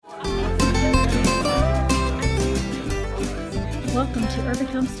Welcome to Urban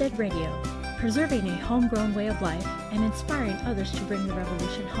Homestead Radio, preserving a homegrown way of life and inspiring others to bring the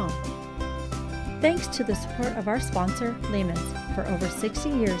revolution home. Thanks to the support of our sponsor, Lehman's. For over 60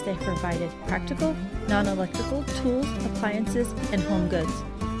 years, they've provided practical, non-electrical tools, appliances, and home goods.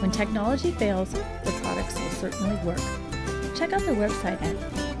 When technology fails, the products will certainly work. Check out their website at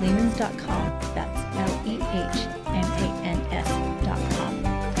lehmans.com. That's LEHMANS.com.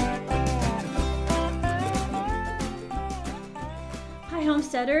 Hi,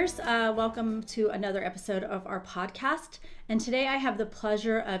 homesteaders. Welcome to another episode of our podcast. And today I have the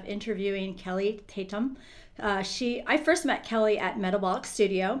pleasure of interviewing Kelly Tatum. I first met Kelly at Metabolic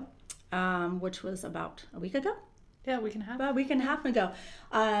Studio, which was about a week ago. Yeah, a week and a half. About a week and a half ago.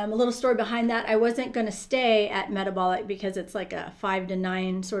 A little story behind that. I wasn't going to stay at Metabolic because it's like a 5 to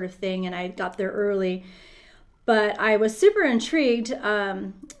 9 sort of thing, and I got there early. But I was super intrigued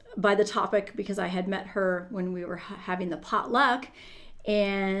by the topic because I had met her when we were having the potluck.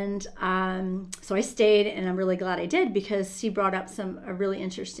 And so I stayed, and I'm really glad I did because she brought up a really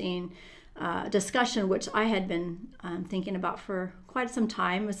interesting discussion, which I had been thinking about for quite some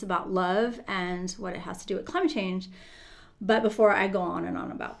time. It's about love and what it has to do with climate change. But before I go on and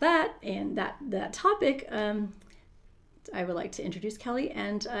on about that and that topic, I would like to introduce Kelly,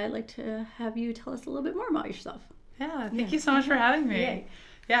 and I'd like to have you tell us a little bit more about yourself. Yeah, thank you so much for having me. Yay.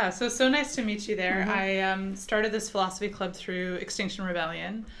 Yeah, so nice to meet you there. Mm-hmm. I started this philosophy club through Extinction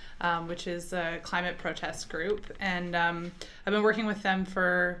Rebellion, which is a climate protest group. And I've been working with them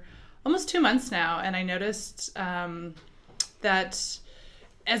for almost 2 months now. And I noticed that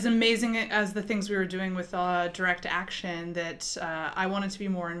as amazing as the things we were doing with direct action, that I wanted to be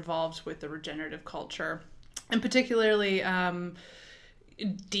more involved with the regenerative culture. And particularly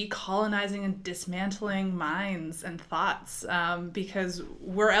decolonizing and dismantling minds and thoughts, because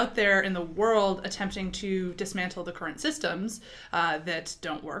we're out there in the world attempting to dismantle the current systems that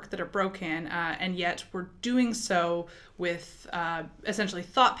don't work, that are broken, and yet we're doing so with essentially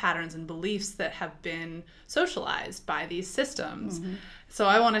thought patterns and beliefs that have been socialized by these systems. Mm-hmm. So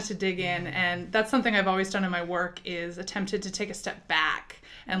I wanted to dig in, and that's something I've always done in my work, is attempted to take a step back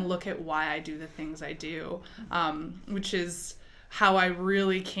and look at why I do the things I do, which is how I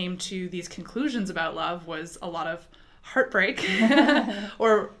really came to these conclusions about love. Was a lot of heartbreak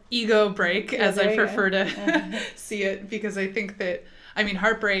or ego break, as I prefer to see it, because I think that,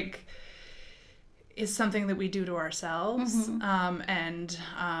 heartbreak is something that we do to ourselves. Mm-hmm. And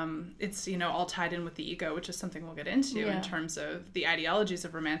it's, all tied in with the ego, which is something we'll get into in terms of the ideologies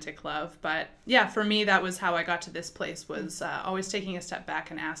of romantic love. But yeah, for me, that was how I got to this place, was always taking a step back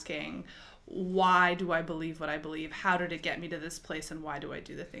and asking, why do I believe what I believe? How did it get me to this place? And why do I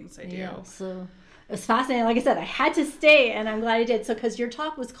do the things I do? Yeah, so it was fascinating. Like I said, I had to stay, and I'm glad I did. So, because your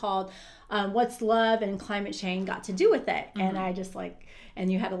talk was called What's Love and Climate Change Got to Do with It? Mm-hmm. And I just and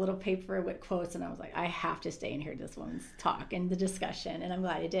you had a little paper with quotes, and I was like, I have to stay and hear this woman's talk and the discussion. And I'm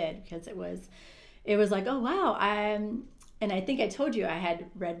glad I did, because it was like, oh, wow. And I think I told you I had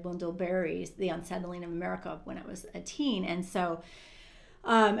read Wendell Berry's The Unsettling of America when I was a teen. And so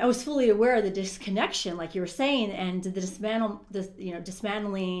I was fully aware of the disconnection, like you were saying, and the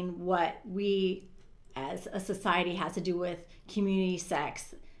dismantling what we as a society has to do with community,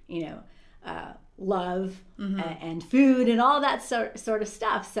 sex, love, mm-hmm. and food and all that sort of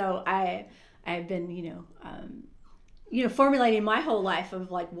stuff. So I've been formulating my whole life of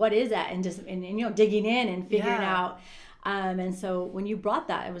like, what is that, and just and digging in and figuring out. And so when you brought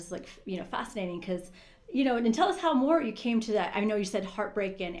that, it was like fascinating, because and tell us how more you came to that. I know you said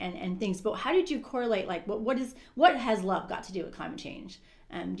heartbreak and things, but how did you correlate, like what has love got to do with climate change,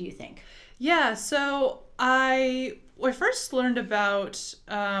 do you think? Yeah, so I first learned about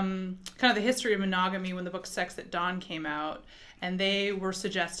kind of the history of monogamy when the book Sex at Dawn came out, and they were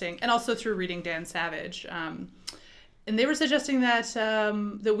suggesting, and also through reading Dan Savage, and they were suggesting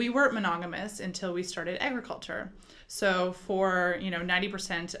that we weren't monogamous until we started agriculture. So for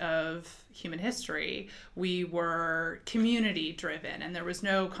 90% of human history, we were community driven, and there was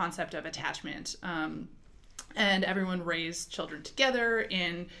no concept of attachment, and everyone raised children together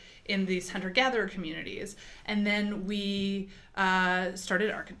in these hunter-gatherer communities. And then we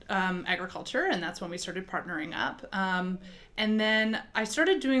started agriculture, and that's when we started partnering up. And then I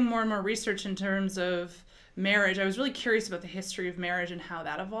started doing more and more research in terms of marriage. I was really curious about the history of marriage and how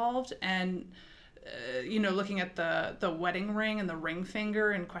that evolved, and looking at the wedding ring and the ring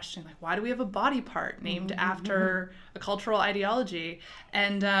finger and questioning, like, why do we have a body part named after a cultural ideology?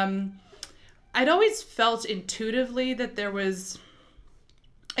 And I'd always felt intuitively that there was,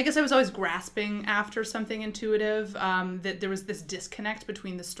 I guess I was always grasping after something intuitive, that there was this disconnect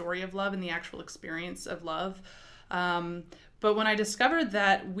between the story of love and the actual experience of love. But when I discovered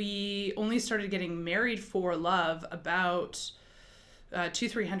that we only started getting married for love about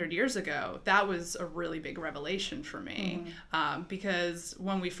 200-300 years ago, that was a really big revelation for me. Because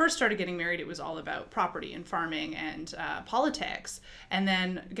when we first started getting married, it was all about property and farming and politics. And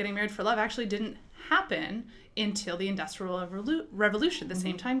then getting married for love actually didn't happen until the Industrial Revolution, the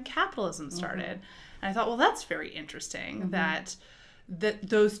same time capitalism started. And I thought, well, that's very interesting that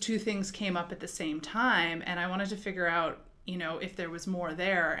those two things came up at the same time. And I wanted to figure out, if there was more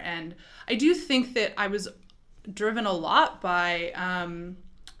there. And I do think that I was driven a lot by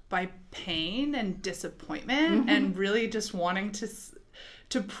pain and disappointment and really just wanting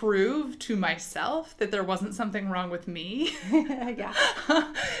to prove to myself that there wasn't something wrong with me. Yeah.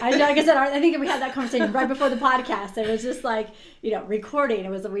 Like I said, I think we had that conversation right before the podcast. It was just like, recording. It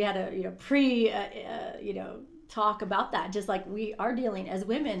was, we had a, talk about that. Just like we are dealing as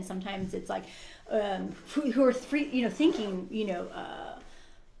women, sometimes it's like, who are free, thinking,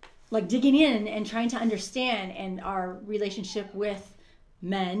 like digging in and trying to understand, and our relationship with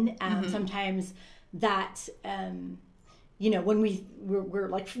men. Sometimes that, when we're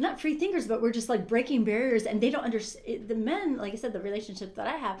like not free thinkers, but we're just like breaking barriers, and they don't understand. The men, like I said, the relationship that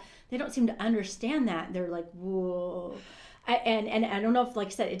I have, they don't seem to understand that. They're like, whoa. And I don't know if, like I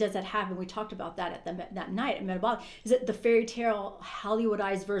said, it does that happen. We talked about that that night at Metabolic. Is it the fairy tale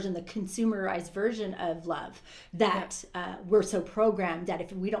Hollywoodized version, the consumerized version of love that we're so programmed that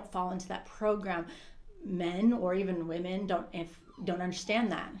if we don't fall into that program, men or even women don't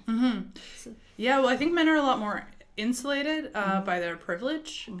understand that. So. Yeah, well, I think men are a lot more insulated by their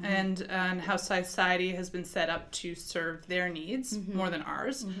privilege and how society has been set up to serve their needs more than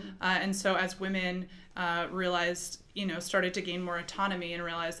ours. And so as women realized, started to gain more autonomy and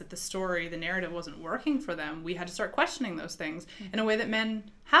realized that the narrative wasn't working for them, we had to start questioning those things in a way that men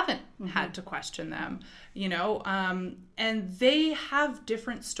haven't had to question them, and they have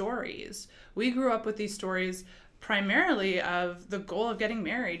different stories. We grew up with these stories primarily of the goal of getting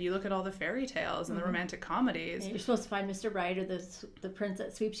married. You look at all the fairy tales and the romantic comedies. And you're supposed to find Mr. Right, or the prince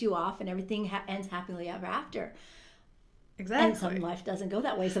that sweeps you off, and everything ends happily ever after. Exactly. And some life doesn't go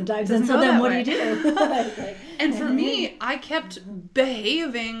that way sometimes. And so then what do you do? And for me, I kept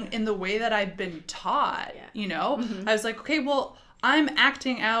behaving in the way that I'd been taught, I was like, okay, well, I'm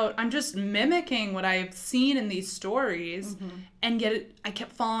acting out. I'm just mimicking what I've seen in these stories, and yet I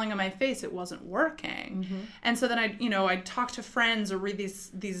kept falling on my face. It wasn't working. And so then I'd talk to friends or read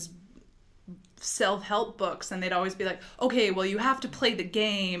these self-help books, and they'd always be like, okay, well, you have to play the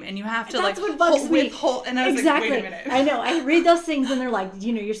game, and you have to That's what bugs me. And I was like, wait a minute. I know. I read those things, and they're like,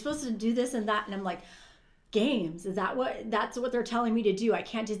 you're supposed to do this and that, and I'm like, games, that's what they're telling me to do? I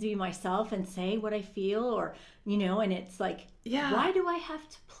can't just be myself and say what I feel, or and it's like, why do I have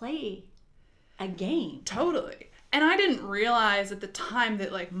to play a game? Totally. And I didn't realize at the time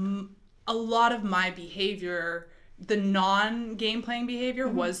that like a lot of my behavior, the non-game playing behavior,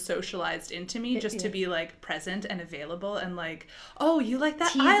 was socialized into me just to be like present and available, and like, oh, you like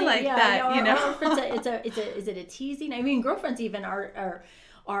that? Teasing, I like that. Is it a teasing? I mean, girlfriends even are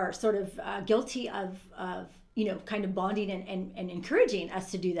sort of guilty of kind of bonding and encouraging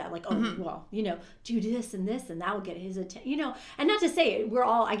us to do that. Like, oh, well, do this and this, and that will get his attention, and not to say we're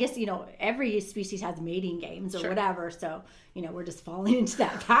all, I guess, every species has mating games or whatever. So, we're just falling into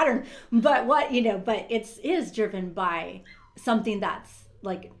that pattern, but but it is driven by something that's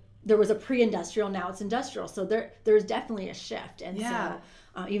like, there was a pre-industrial, now it's industrial. So there's definitely a shift. And so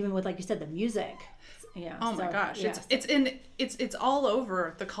even with, like you said, the music, oh my gosh, it's all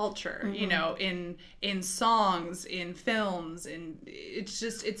over the culture, in songs, in films, and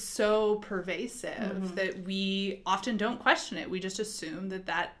it's so pervasive that we often don't question it. We just assume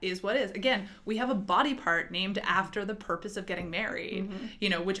that is what is. Again, we have a body part named after the purpose of getting married,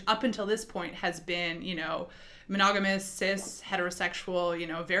 which up until this point has been, monogamous, cis,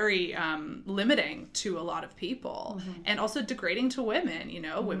 heterosexual, very limiting to a lot of people, and also degrading to women.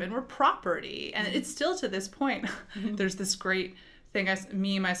 Women were property, and it's still to this point. There's this great thing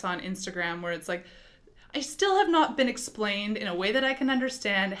I saw on Instagram where it's like, I still have not been explained in a way that I can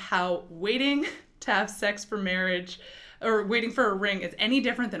understand how waiting to have sex for marriage or waiting for a ring is any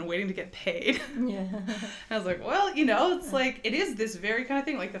different than waiting to get paid. Yeah. I was like, well, it's like, it is this very kind of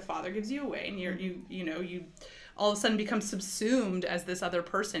thing. Like, the father gives you away, and you all of a sudden become subsumed as this other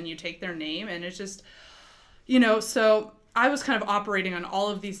person. You take their name, and it's just, so I was kind of operating on all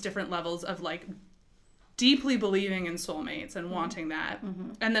of these different levels of like deeply believing in soulmates and wanting that.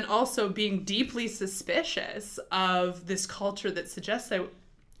 And then also being deeply suspicious of this culture that suggests that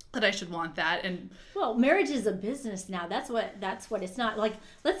that I should want that. And well, marriage is a business now. That's what it's not. Like,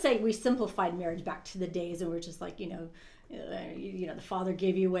 let's say we simplified marriage back to the days and we're just like, the father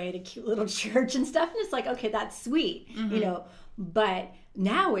gave you away at a cute little church and stuff, and it's like, okay, that's sweet, but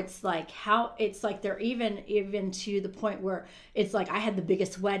now it's like they're even to the point where it's like, I had the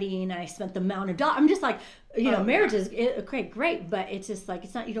biggest wedding and I spent the amount of dollars. I'm just like, marriage is okay, great, but it's just like,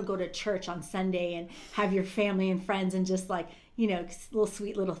 it's not, you don't go to church on Sunday and have your family and friends and just like, little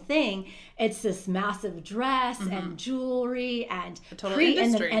sweet little thing. It's this massive dress and jewelry and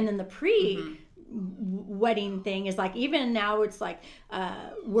and then the wedding thing is like, even now it's like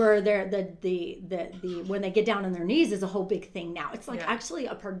where they're the when they get down on their knees is a whole big thing now. It's like actually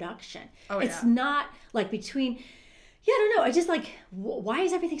a production. It's not like between I don't know. I just like, why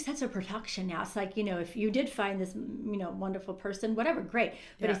is everything such a production now? It's like, if you did find this, wonderful person, whatever, great.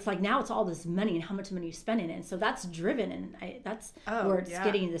 But it's like, now it's all this money and how much money you spend in it. And so that's driven, and that's where it's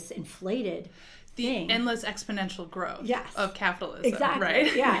getting this inflated thing. The endless exponential growth of capitalism. Exactly.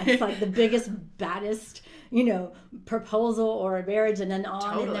 Right? Yeah. It's like the biggest, baddest, proposal or a marriage, and then on.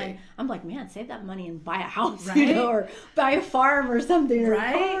 Totally. And then I'm like, man, save that money and buy a house, or buy a farm or something.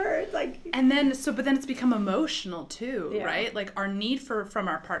 Right. Or it's like, and then, but then it's become emotional too, right? Like, our need from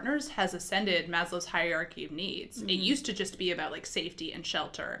our partners has ascended Maslow's hierarchy of needs. It used to just be about like safety and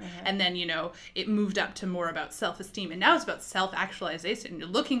shelter. And then, it moved up to more about self-esteem. And now it's about self-actualization. You're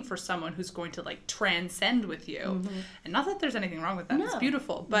looking for someone who's going to like transcend with you. And not that there's anything wrong with that. No. It's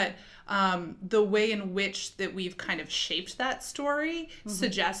beautiful. But the way in which that we've kind of shaped that story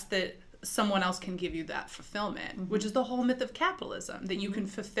suggests that someone else can give you that fulfillment, which is the whole myth of capitalism, that you can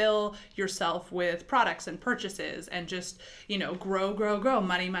fulfill yourself with products and purchases and just, grow,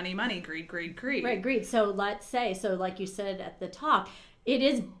 money, greed. Right, greed. So let's say, like you said at the top, it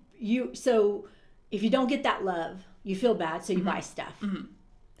is so if you don't get that love, you feel bad, so you buy stuff.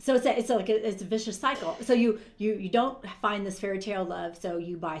 So it's a vicious cycle. So you don't find this fairy tale love, so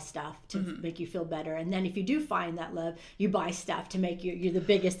you buy stuff to make you feel better. And then if you do find that love, you buy stuff to make you're the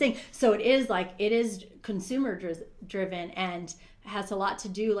biggest thing. So it is consumer driven, and has a lot to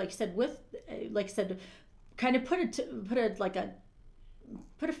do, like you said, with kind of put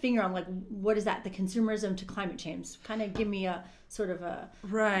a finger on like, what is that? The consumerism to climate change. Kind of give me a sort of a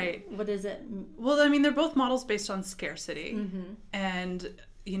right. What is it? Well, I mean, they're both models based on scarcity, and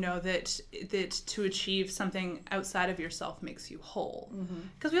that to achieve something outside of yourself makes you whole.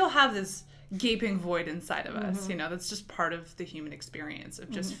 Because we all have this gaping void inside of us, that's just part of the human experience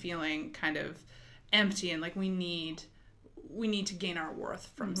of just feeling kind of empty, and like we need to gain our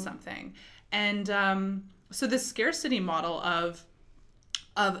worth from something. And so this scarcity model of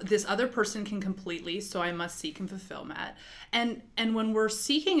this other person can completely, so I must seek and fulfill that. And when we're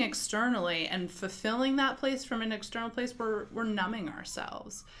seeking externally and fulfilling that place from an external place, we're numbing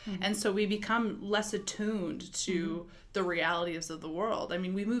ourselves. And so we become less attuned to the realities of the world. I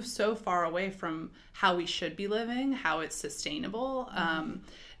mean, we move so far away from how we should be living, how it's sustainable.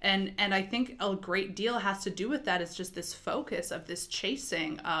 And I think a great deal has to do with that. It's just this focus of this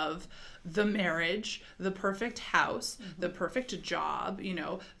chasing of the marriage, the perfect house, the perfect job,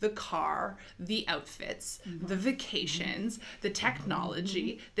 the car, the outfits, the vacations, the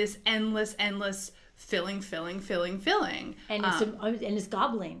technology, this endless filling. And it's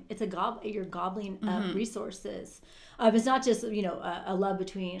gobbling. You're gobbling up resources. It's not just a love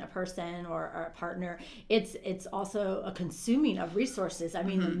between a person or a partner. It's also a consuming of resources. I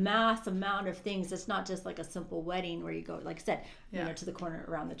mean, the mass amount of things. It's not just like a simple wedding where you go, like I said, to the corner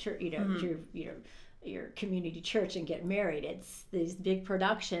around the church, your community church and get married. It's these big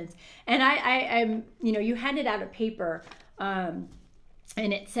productions. And I'm you handed out a paper, and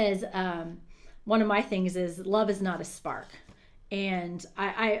it says one of my things is love is not a spark, and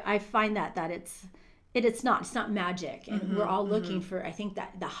I find that it's not magic, and we're all looking for, I think,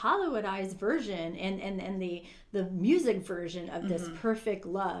 that the Hollywoodized version and the music version of this perfect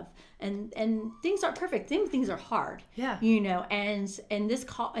love, and things aren't perfect. Things are hard. Yeah. And in this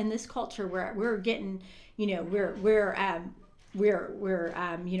culture where we're getting, we're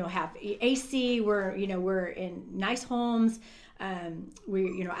have AC, we're in nice homes.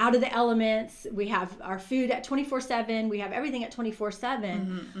 We're out of the elements. We have our food at 24/7. We have everything at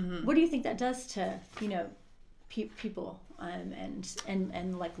 24/7. What do you think that does to people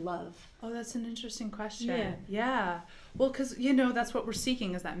and like love? Oh, that's an interesting question. Yeah. Well, because that's what we're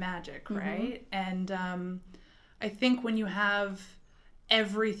seeking, is that magic, right? And I think when you have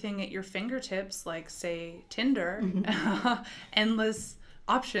everything at your fingertips, like say Tinder, endless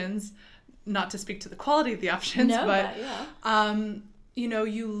options. Not to speak to the quality of the options, but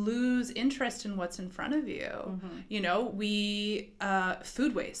you lose interest in what's in front of you.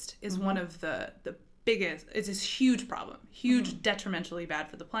 Food waste is one of the biggest, it's this huge problem, detrimentally bad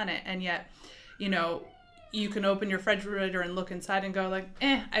for the planet. And yet, you can open your refrigerator and look inside and go like,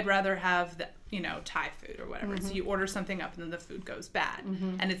 I'd rather have the, Thai food or whatever. So you order something up and then the food goes bad.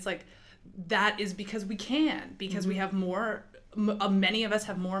 And it's like, that is because we can, because we have more, many of us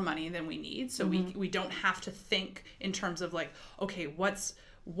have more money than we need. So we don't have to think in terms of like, okay, what is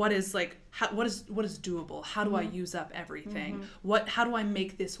doable? How do I use up everything? How do I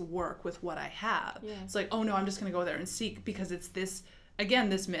make this work with what I have? Yeah. It's like, oh no, I'm just going to go there and seek, because it's this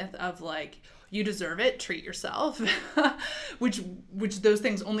myth of like, you deserve it, treat yourself, which those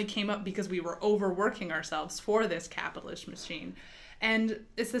things only came up because we were overworking ourselves for this capitalist machine. And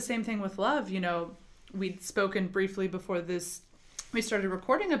it's the same thing with love. We'd spoken briefly before we started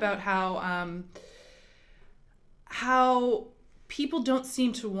recording about how people don't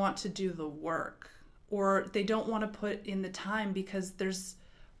seem to want to do the work, or they don't want to put in the time, because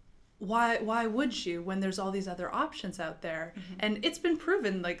why would you, when there's all these other options out there? And it's been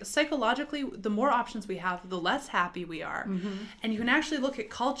proven, like, psychologically, the more options we have, the less happy we are. And you can actually look at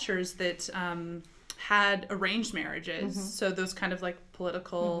cultures that had arranged marriages, so those kind of like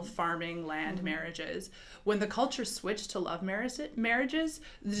political farming land marriages. When the culture switched to love marriages,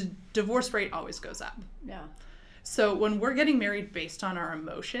 the divorce rate always goes up. Yeah. So when we're getting married based on our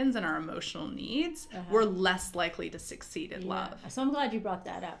emotions and our emotional needs, we're less likely to succeed in love. So I'm glad you brought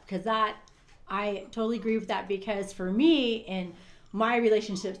that up, because I totally agree with that, because for me, in my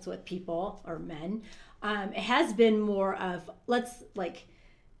relationships with people or men, it has been more of,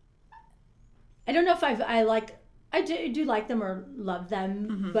 I don't know if I do like them or love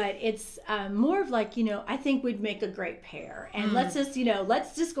them, but it's more of like, I think we'd make a great pair, and let's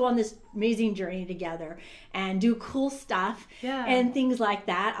just go on this amazing journey together and do cool stuff and things like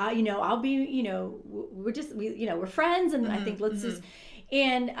that. I'll be, we're friends, and I think let's just,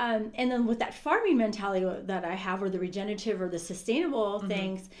 and then with that farming mentality that I have, or the regenerative or the sustainable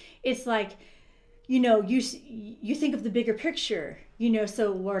things, it's like, you think of the bigger picture,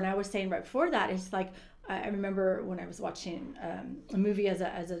 so when I was saying right before that, it's like, I remember when I was watching a movie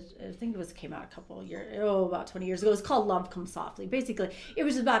I think came out about 20 years ago. It was called Love Comes Softly. Basically, it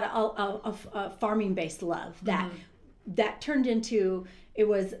was about a farming-based love that turned into, it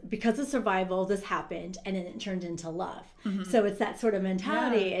was because of survival, this happened, and then it turned into love. So it's that sort of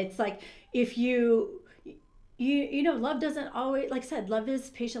mentality. Yeah. It's like, if you love doesn't always, like I said, love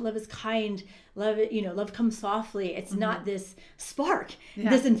is patient, love is kind, love comes softly. It's not this spark,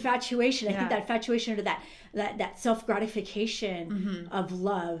 this infatuation. I think that infatuation, or that self-gratification of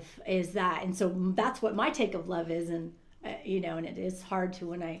love is that. And so that's what my take of love is. And, and it is hard to,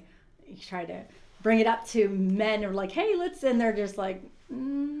 when I try to bring it up to men, or like, hey, and they're just like,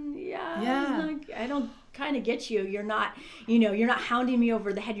 I don't kind of get you. You're not hounding me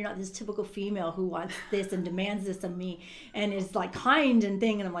over the head. You're not this typical female who wants this and demands this of me and is like kind and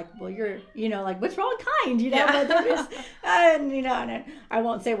thing. And I'm like, well, you're, like, what's wrong with kind? But there is, and I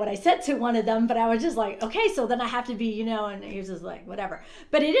won't say what I said to one of them, but I was just like, okay, so then I have to be, and he was just like, whatever.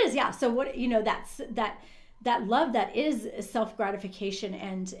 But it is, so what, that's that love that is self-gratification,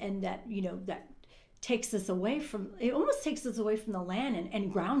 and that, that takes us away from, it almost takes us away from the land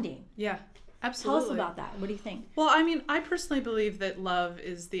and grounding. Yeah. Absolutely. Tell us about that. What do you think? Well, I mean, I personally believe that love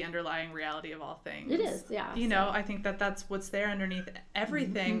is the underlying reality of all things. It is, yeah. I think that's what's there underneath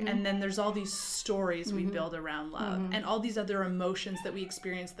everything. And then there's all these stories we build around love, and all these other emotions that we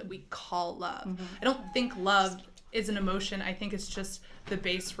experience that we call love. I don't think love is an emotion. I think it's just the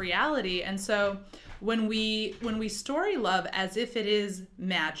base reality. And so when we story love as if it is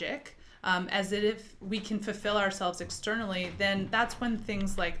magic, as if we can fulfill ourselves externally, then that's when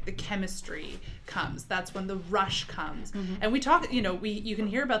things like the chemistry comes. That's when the rush comes. And we talk, you can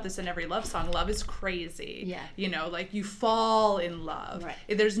hear about this in every love song. Love is crazy. Yeah. Like you fall in love. Right.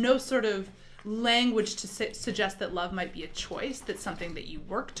 There's no sort of language to suggest that love might be a choice. That's something that you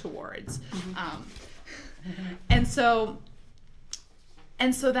work towards. And so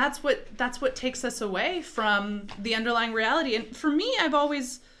that's what takes us away from the underlying reality. And for me, I've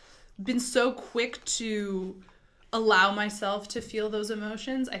always been so quick to allow myself to feel those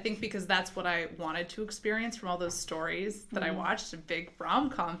emotions. I think because that's what I wanted to experience from all those stories that I watched. A big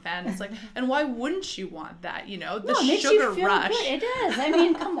rom-com fan. It's like, and why wouldn't you want that? The makes sugar you feel rush. Good. It does. I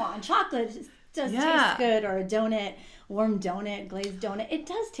mean, come on, chocolate does taste good, or a donut, warm donut, glazed donut. It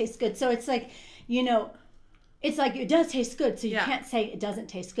does taste good. So it's like, it's like it does taste good, so you Yeah. can't say it doesn't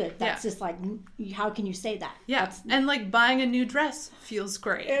taste good. That's just like, how can you say that? Yeah, and like buying a new dress feels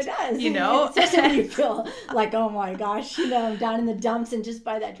great. It does. You know? Especially when you feel like, oh my gosh, I'm down in the dumps and just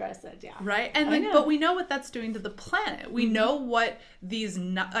buy that dress. Yeah. Right? And like, but we know what that's doing to the planet. We know what these,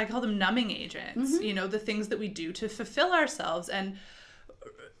 I call them numbing agents, the things that we do to fulfill ourselves. And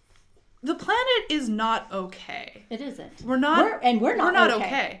the planet is not okay. It isn't. We're not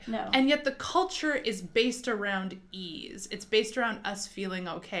okay. No. And yet the culture is based around ease. It's based around us feeling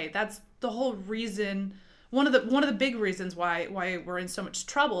okay. That's the whole reason. One of the big reasons why we're in so much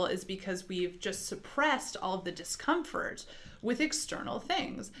trouble is because we've just suppressed all of the discomfort with external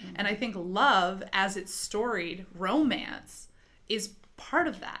things. And I think love, as it's storied, romance, is part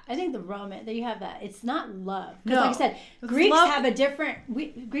of that. I think the romance that you have that it's not love, because No. like I said, It's Greeks love. have a different.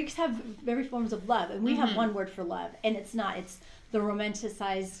 Greeks have very forms of love, and we have one word for love, and it's the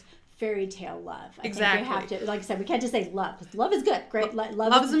romanticized fairy tale love. I Exactly. think we have to, like I said, we can't just say love, because love is good, great.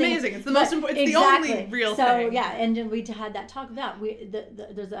 Love is the thing. amazing. It's the most important. It's Exactly. the only real so, thing. So yeah, and then we had that talk about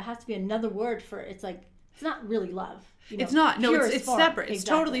there has to be another word for it's like it's not really love. It's not. No, purest it's form. separate. It's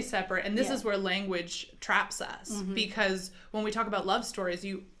Exactly. totally separate. And this Yeah. is where language traps us. Because when we talk about love stories,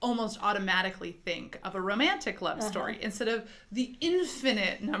 you almost automatically think of a romantic love story instead of the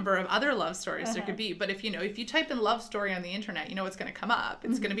infinite number of other love stories there could be. But if you type in love story on the internet, you know what's going to come up.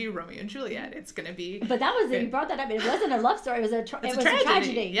 It's going to be Romeo and Juliet. It's going to be... But that was you brought that up. It wasn't a love story. It was a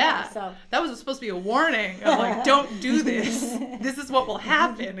tragedy. Yeah. So that was supposed to be a warning of like, don't do this. This is what will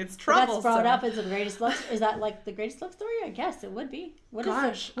happen. It's troublesome. that's brought up as the greatest love. Is that like the greatest love story? I guess it would be. What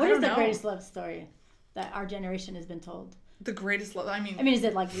is I don't the know. greatest love story that our generation has been told? The greatest love. I mean, is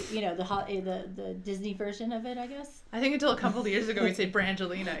it like the Disney version of it? I guess. I think until a couple of years ago we'd say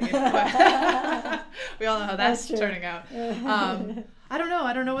Brangelina. But we all know how that's true. turning out. I don't know.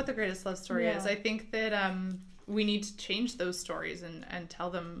 I don't know what the greatest love story is. I think that we need to change those stories and tell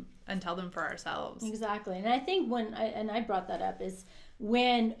them for ourselves. Exactly, and I think I brought that up is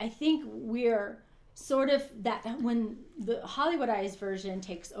when I think we're sort of that when the Hollywoodized version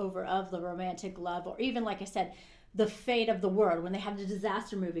takes over of the romantic love, or even like I said, the fate of the world, when they have the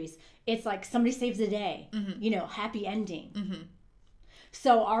disaster movies, it's like somebody saves the day, happy ending.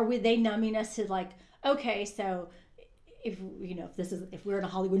 So are they numbing us to like, okay, so if we're in a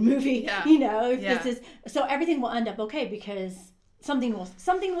Hollywood movie, this is, so everything will end up okay because something will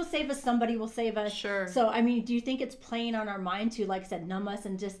save us, somebody will save us. Sure. So do you think it's playing on our mind to, like I said, numb us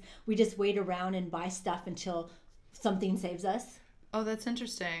and we just wait around and buy stuff until something saves us? Oh, that's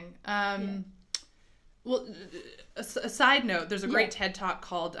interesting. Well, a side note, there's a great TED Talk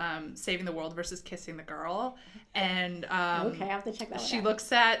called Saving the World versus Kissing the Girl. And okay, I have to check that one she out.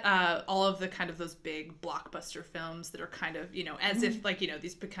 looks at all of the kind of those big blockbuster films that are kind of, as if like,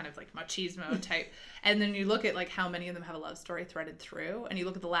 these kind of like machismo type. And then you look at like how many of them have a love story threaded through. And you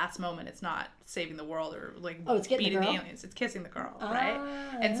look at the last moment, it's not saving the world or like it's beating the the girl? aliens. It's kissing the girl, right?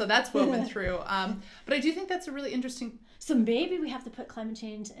 And so that's woven through. But I do think that's a really interesting... So maybe we have to put climate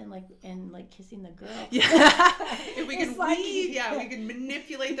change and like kissing the girl. Yeah, if we can we can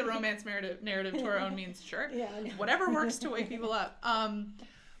manipulate the romance narrative to our own means. Sure, whatever works to wake people up.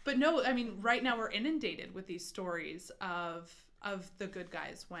 But no, I mean, right now we're inundated with these stories of the good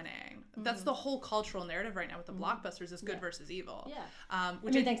guys winning. That's the whole cultural narrative right now with the blockbusters is good versus evil. Yeah,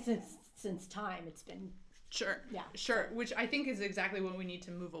 which I think since time it's been. Sure. Yeah. Sure. Which I think is exactly what we need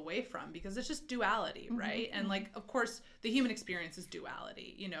to move away from because it's just duality, right? And like, of course, the human experience is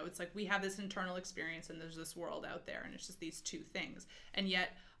duality. It's like we have this internal experience and there's this world out there and it's just these two things. And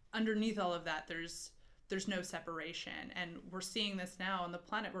yet underneath all of that, there's no separation. And we're seeing this now on the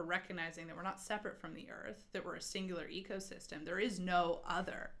planet. We're recognizing that we're not separate from the earth, that we're a singular ecosystem. There is no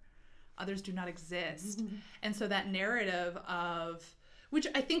other. Others do not exist. And so that narrative of... Which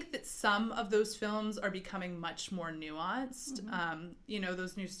I think that some of those films are becoming much more nuanced.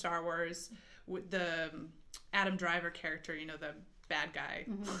 Those new Star Wars, with the Adam Driver character, the bad guy.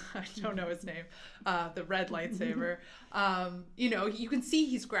 I don't know his name. The red lightsaber. You can see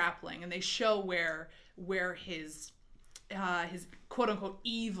he's grappling, and they show where his quote unquote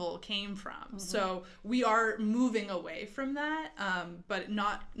evil came from. So we are moving away from that, but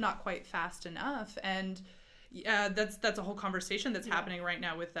not quite fast enough. And that's a whole conversation that's happening right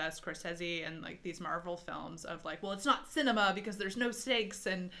now with Scorsese and like these Marvel films of like, well, it's not cinema because there's no stakes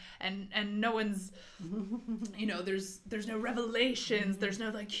and no one's, there's no revelations, there's no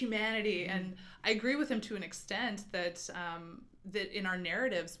like humanity. And I agree with him to an extent that that in our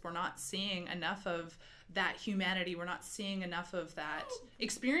narratives we're not seeing enough of that humanity. We're not seeing enough of that,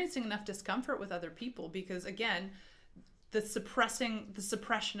 experiencing enough discomfort with other people because again, the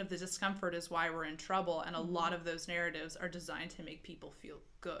suppression of the discomfort is why we're in trouble, and a lot of those narratives are designed to make people feel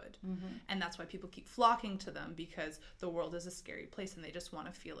good. And that's why people keep flocking to them, because the world is a scary place and they just want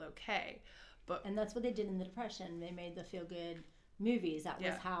to feel okay. And that's what they did in the Depression. They made the feel good movies. That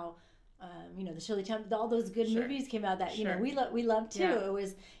was how the Shirley Temple, all those good movies came out that we loved too.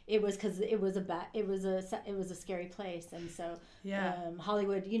 It was because it was a scary place, and so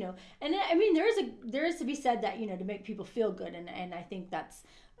Hollywood, and I mean there is to be said that to make people feel good, and I think that's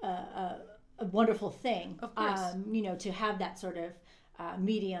a wonderful thing. Of course. To have that sort of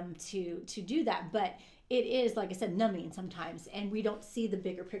medium to do that, but it is, like I said, numbing sometimes, and we don't see the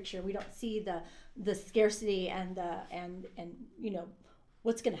bigger picture. We don't see the scarcity and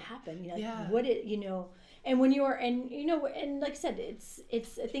what's going to happen, and when you're, and like I said,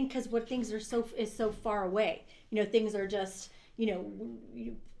 it's I think because what things are so far away, things are just,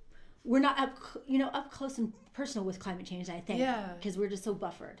 we're not up close and personal with climate change, I think, because we're just so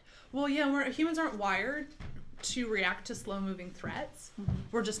buffered. Well, humans aren't wired to react to slow moving threats.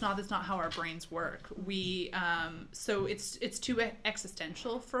 We're just not, that's not how our brains work. So it's too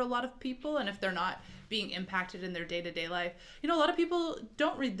existential for a lot of people, and if they're not being impacted in their day-to-day life, a lot of people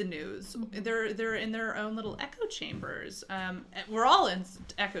don't read the news. They're in their own little echo chambers. We're all in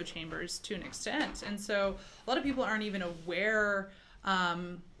echo chambers to an extent, and so a lot of people aren't even aware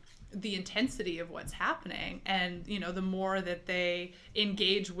the intensity of what's happening. And the more that they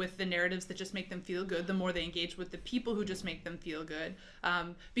engage with the narratives that just make them feel good, the more they engage with the people who just make them feel good,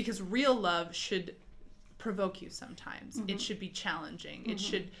 because real love should provoke you sometimes. It should be challenging.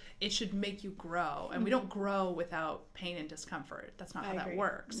 It should make you grow, and we don't grow without pain and discomfort. That's not how that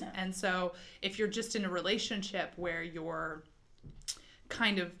works. No. And so if you're just in a relationship where you're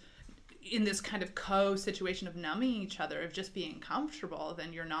kind of in this kind of situation of numbing each other, of just being comfortable,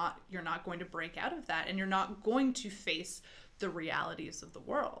 then you're not going to break out of that, and you're not going to face the realities of the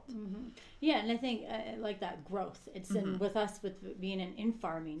world. Yeah, and I think like that growth, it's in with us, with being in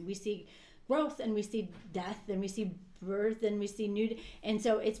farming, we see growth, and we see death, and we see birth, and we see new, and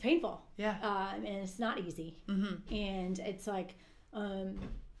so it's painful. And it's not easy. And it's like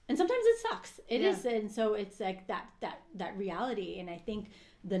and sometimes it sucks. It is, and so it's like that reality. And I think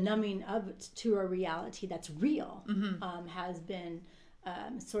the numbing to a reality that's real has been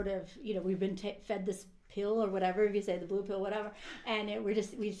sort of, we've been fed this pill or whatever, if you say the blue pill, whatever, and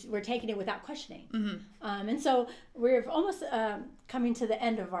we're taking it without questioning. And so we're almost coming to the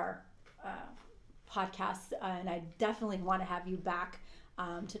end of our podcast, and I definitely want to have you back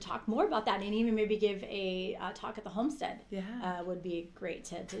to talk more about that, and even maybe give a talk at the homestead. Would be great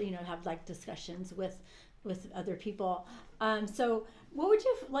to have like discussions with other people. So what would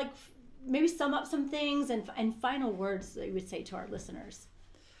you like, maybe sum up some things and final words that you would say to our listeners?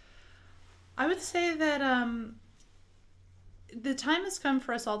 I would say that the time has come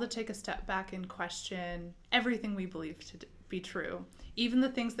for us all to take a step back and question everything we believe to be true, even the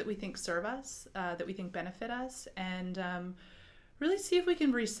things that we think serve us, that we think benefit us, and really see if we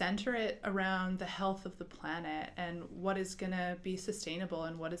can recenter it around the health of the planet, and what is going to be sustainable,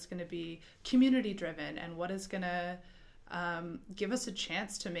 and what is going to be community driven, and what is going to give us a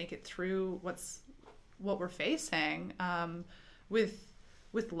chance to make it through what we're facing,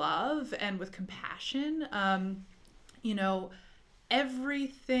 with love and with compassion.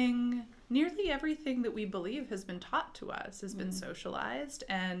 Nearly everything that we believe has been taught to us, has been socialized,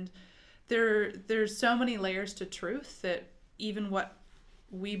 and there's so many layers to truth that even what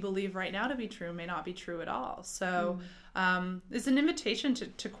we believe right now to be true may not be true at all. So it's an invitation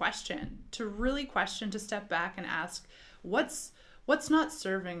to question, to really question, to step back and ask, what's not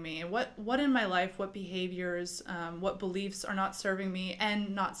serving me, and what in my life, what behaviors, what beliefs are not serving me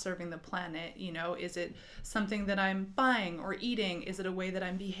and not serving the planet. Is it something that I'm buying or eating? Is it a way that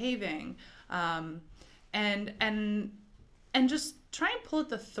I'm behaving? And just try and pull at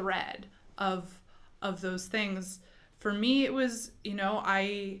the thread of those things. For me, it was,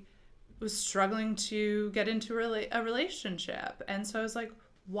 I was struggling to get into a relationship. And so I was like,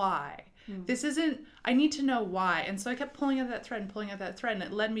 why? I need to know why. And so I kept pulling at that thread, and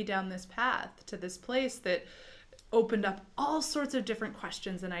it led me down this path to this place that opened up all sorts of different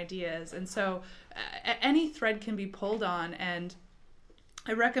questions and ideas. And so any thread can be pulled on, and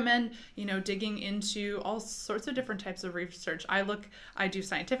I recommend, digging into all sorts of different types of research. I do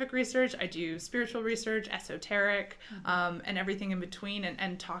scientific research, I do spiritual research, esoteric, and everything in between,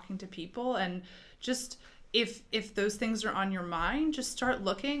 and talking to people. And just, if those things are on your mind, just start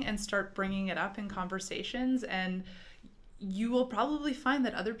looking and start bringing it up in conversations, and you will probably find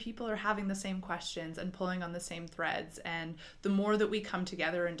that other people are having the same questions and pulling on the same threads. And the more that we come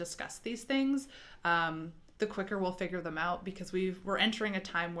together and discuss these things, the quicker we'll figure them out, because we're entering a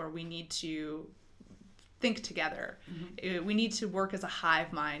time where we need to think together. We need to work as a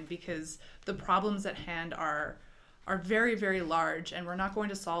hive mind, because the problems at hand are very, very large, and we're not going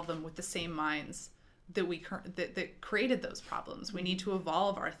to solve them with the same minds that created those problems. We need to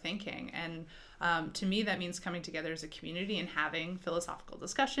evolve our thinking, and to me that means coming together as a community and having philosophical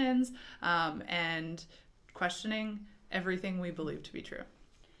discussions and questioning everything we believe to be true.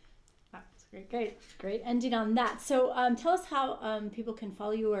 Great ending on that. So tell us how people can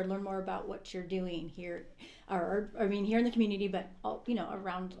follow you or learn more about what you're doing here, or here in the community, but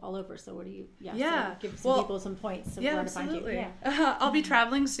around all over. So what do you? So give some people some points of where to find you. Yeah, I'll be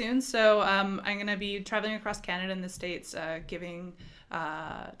traveling soon, so I'm going to be traveling across Canada and the States, giving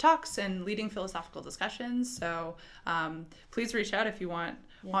talks and leading philosophical discussions. So please reach out if you want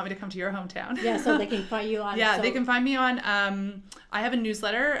me to come to your hometown. So they can find you on. They can find me on. I have a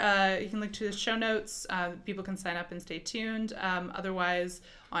newsletter. You can link to the show notes. People can sign up and stay tuned. Otherwise,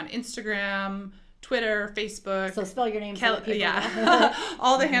 on Instagram, Twitter, Facebook. So spell your name.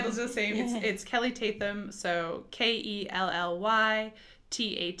 All the handles are the same. It's Kelly Tatham. So KELLY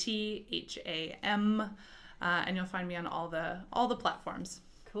TATHAM, and you'll find me on all the platforms.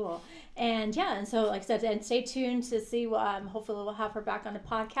 Cool. And so like I said, and stay tuned to see what hopefully we'll have her back on the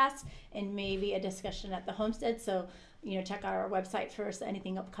podcast and maybe a discussion at the homestead. So check out our website for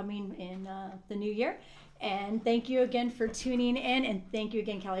anything upcoming in the new year. And thank you again for tuning in, and thank you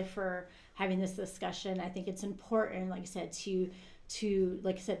again, Kelly, for having this discussion. I think it's important, like I said, to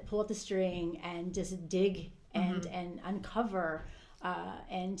pull up the string and just dig and uncover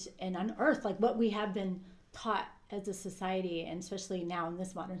and unearth like what we have been taught as a society, and especially now in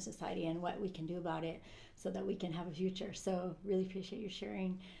this modern society, and what we can do about it so that we can have a future. So really appreciate you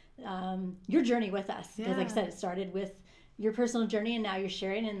sharing your journey with us, because like I said, it started with your personal journey, and now you're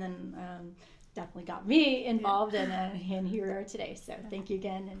sharing, and then definitely got me involved, and here we are today. So thank you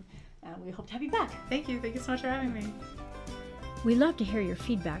again, and we hope to have you back. Thank you so much for having me. We love to hear your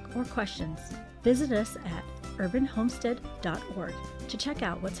feedback or questions. Visit us at urbanhomestead.org to check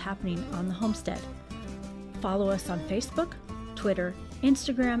out what's happening on the homestead. Follow us on Facebook, Twitter,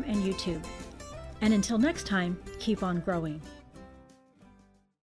 Instagram, and YouTube. And until next time, keep on growing.